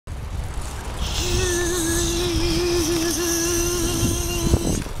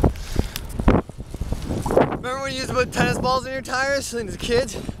to put tennis balls in your tires, and the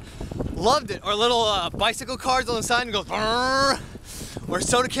kids loved it. Or little bicycle cars on the side and go, or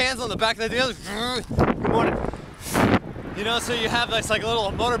soda cans on the back of the deal. Good morning. You know, so you have this like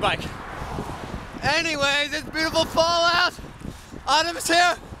little motorbike. Anyways, it's beautiful fall out. Autumn is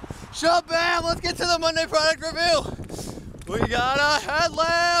here. Shabam, let's get to the Monday product review. We got a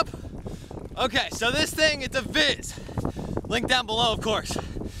headlamp. Okay, so this thing, it's a Vizz. Link down below, of course.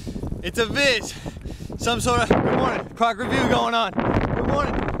 It's a Vizz. Some sort of, good morning, product review going on. Good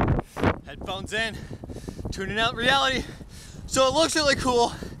morning. Headphones in, tuning out reality. So it looks really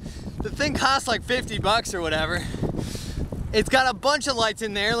cool. The thing costs like 50 bucks or whatever. It's got a bunch of lights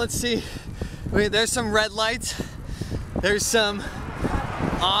in there. Let's see. Wait, there's some red lights. There's some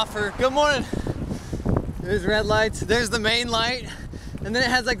offer. Good morning. There's red lights. There's the main light. And then it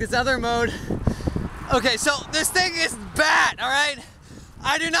has like this other mode. Okay, so this thing is bad, all right?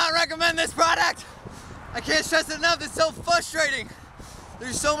 I do not recommend this product. I can't stress it enough. It's so frustrating.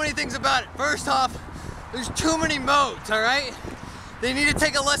 There's so many things about it. First off, there's too many modes, all right? They need to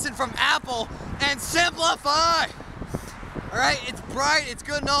take a lesson from Apple and simplify. All right, it's bright, it's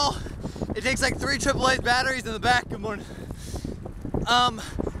good and all. It takes like 3 AAA batteries in the back. Good morning.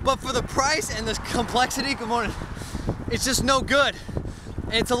 But for the price and the complexity, good morning, it's just no good.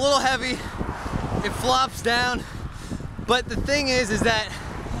 It's a little heavy. It flops down. But the thing is that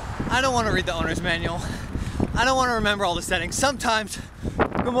I don't want to read the owner's manual. I don't want to remember all the settings. Sometimes,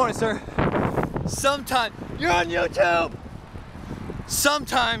 good morning, sir. Sometimes, you're on YouTube.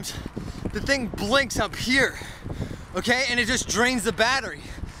 Sometimes the thing blinks up here, okay? And it just drains the battery.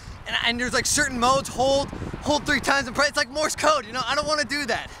 And there's like certain modes, hold 3 times and press. It's like Morse code, you know? I don't want to do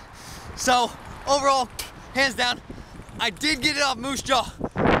that. So overall, hands down, I did get it off Moose Jaw.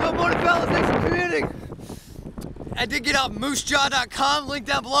 Good morning, fellas, thanks for commuting. I did get off moosejaw.com, link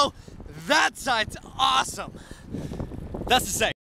down below. That site's awesome. That's to say.